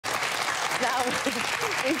Now,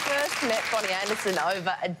 we first met Bonnie Anderson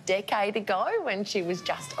over a decade ago when she was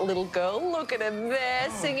just a little girl. Look at her there,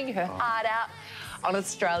 singing her heart out on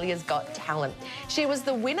Australia's Got Talent. She was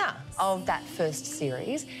the winner of that first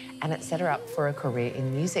series, and it set her up for a career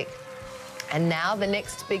in music. And now the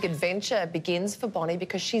next big adventure begins for Bonnie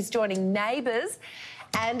because she's joining Neighbours,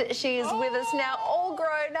 and she is with us now, all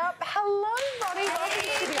grown up. Hello, Bonnie. Welcome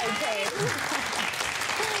to the team.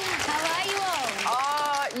 How are you all?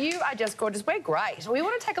 Oh, you are just gorgeous. We're great. We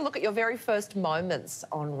want to take a look at your very first moments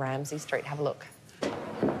on Ramsay Street. Have a look.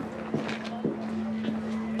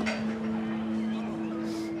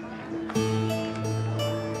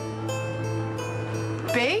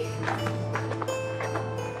 B?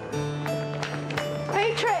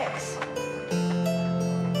 Beatrix!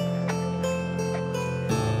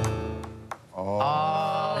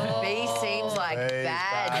 Oh, B seems like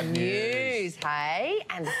bad news, hey?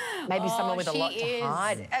 And maybe someone with a lot to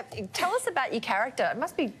hide. Tell us about your character. It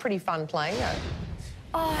must be pretty fun playing her.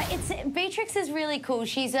 Oh, Beatrix is really cool.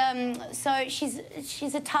 She's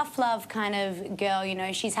she's a tough love kind of girl, you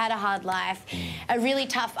know. She's had a hard life, a really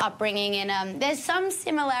tough upbringing, and there's some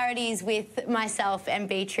similarities with myself and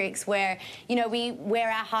Beatrix where, you know, we wear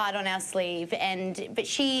our heart on our sleeve, but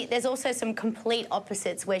there's also some complete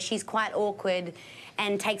opposites where she's quite awkward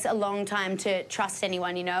and takes a long time to trust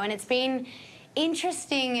anyone, you know. And it's been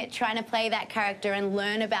interesting trying to play that character and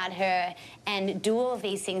learn about her and do all of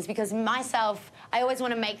these things because myself, I always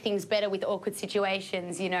want to make things better with awkward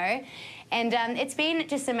situations, you know. And it's been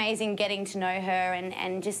just amazing getting to know her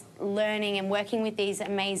and just learning and working with these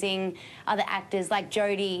amazing other actors like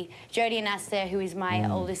Jodie Anasta, who is my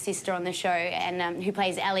older sister on the show and who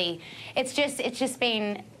plays Ellie. It's just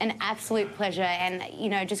been an absolute pleasure and, you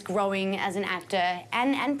know, just growing as an actor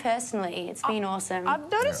and personally. It's been awesome. I've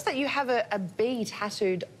noticed that you have a bee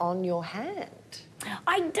tattooed on your hand.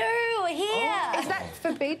 I do, here. Oh. Is that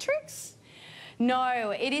for Beatrix?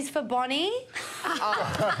 No, it is for Bonnie.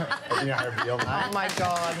 Oh, you know her real name? Oh my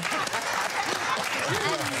God.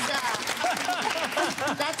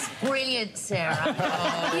 And, that's brilliant, Sarah.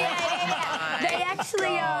 Oh, yeah. They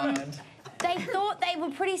actually, they thought they were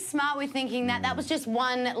pretty smart with thinking that that was just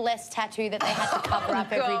one less tattoo that they had to cover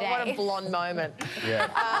up every day. What a blonde moment.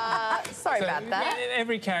 Yeah. Sorry about that.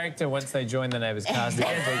 Every character, once they join the Neighbours cast,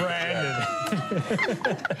 gets branded.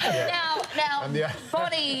 Now,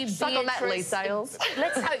 Bonnie, Suck on that, Lee Beatrice, Sales.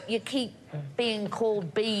 let's hope you keep being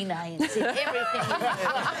called B names in everything you do.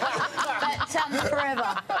 But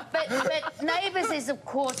forever. But Neighbours is, of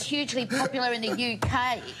course, hugely popular in the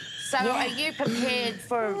UK. So are you prepared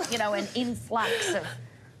for, you know, an influx of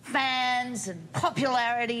fans and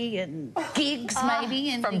popularity and gigs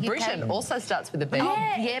maybe in From the UK? Britain, also starts with a B.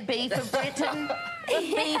 Yeah, B for Britain,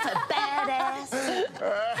 B for badass.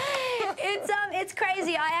 It's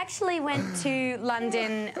crazy. I actually went to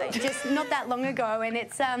London just not that long ago, and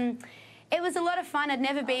it was a lot of fun. I'd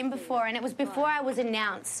never been before, and it was before I was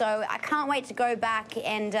announced, so I can't wait to go back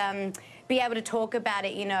and be able to talk about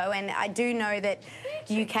it, you know. And I do know that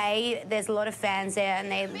UK, there's a lot of fans there, and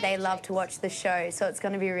they love to watch the show, so it's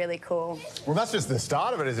going to be really cool. Well, that's just the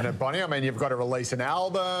start of it, isn't it, Bonnie? I mean, you've got to release an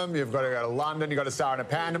album, you've got to go to London, you've got to star in a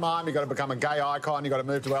pantomime, you've got to become a gay icon, you've got to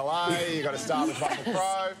move to LA, you've got to star with Russell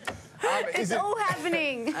Crowe. It's all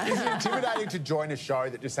happening. Is it intimidating to join a show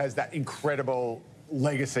that just has that incredible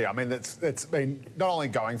legacy? I mean, that's been not only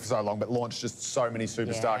going for so long, but launched just so many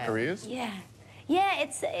superstar careers. Yeah,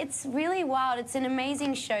 it's really wild. It's an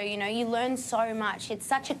amazing show, you know. You learn so much. It's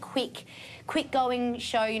such a quick-going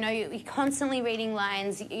show, you know. You're constantly reading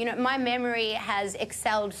lines. You know, my memory has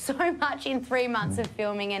excelled so much in 3 months of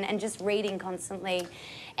filming and just reading constantly.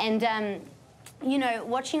 And, you know,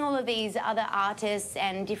 watching all of these other artists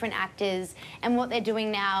and different actors and what they're doing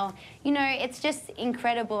now, you know, it's just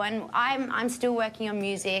incredible. And I'm still working on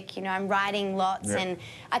music, you know, I'm writing lots and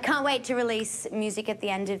I can't wait to release music at the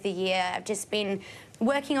end of the year. I've just been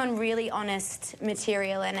working on really honest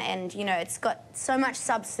material and you know, it's got so much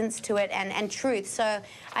substance to it and truth. So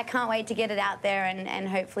I can't wait to get it out there and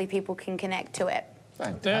hopefully people can connect to it.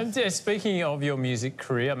 Speaking of your music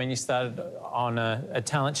career, I mean, you started on a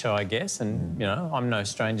talent show, I guess, and, you know, I'm no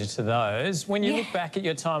stranger to those. When you look back at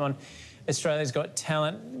your time on Australia's Got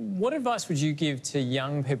Talent, what advice would you give to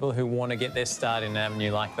young people who want to get their start in an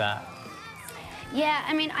avenue like that? Yeah,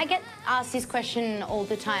 I mean, I get asked this question all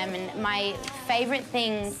the time, and my favourite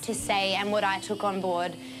thing to say and what I took on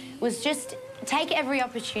board was just take every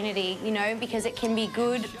opportunity, you know, because it can be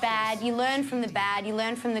good, bad. You learn from the bad, you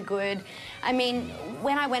learn from the good. I mean,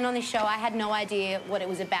 when I went on this show, I had no idea what it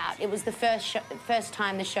was about. It was the first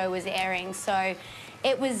time the show was airing, so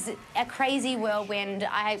it was a crazy whirlwind.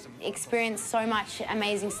 I experienced so much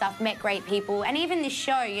amazing stuff, met great people, and even this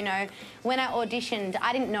show, you know, when I auditioned,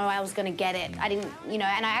 I didn't know I was going to get it. I didn't, you know,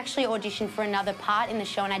 and I actually auditioned for another part in the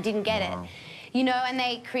show and I didn't get it. You know, and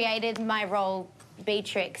they created my role,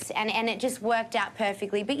 Beatrix, and it just worked out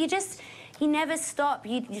perfectly. But you never stop.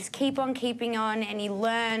 You just keep on keeping on and you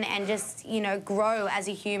learn and just, you know, grow as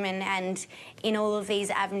a human and in all of these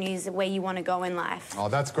avenues where you want to go in life. Oh,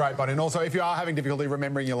 that's great, Bonnie. And also, if you are having difficulty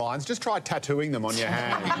remembering your lines, just try tattooing them on your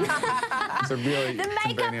hand. It's a really The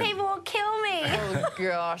makeup convenient. people will kill me. Oh,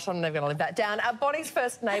 gosh, I'm never going to live that down. Bonnie's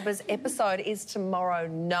first Neighbours episode is tomorrow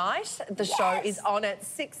night. The show is on at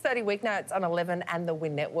 6:30 weeknights on 11 and the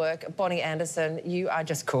Win Network. Bonnie Anderson, you are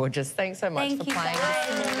just gorgeous. Thanks so much for playing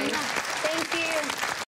this morning. Thank you.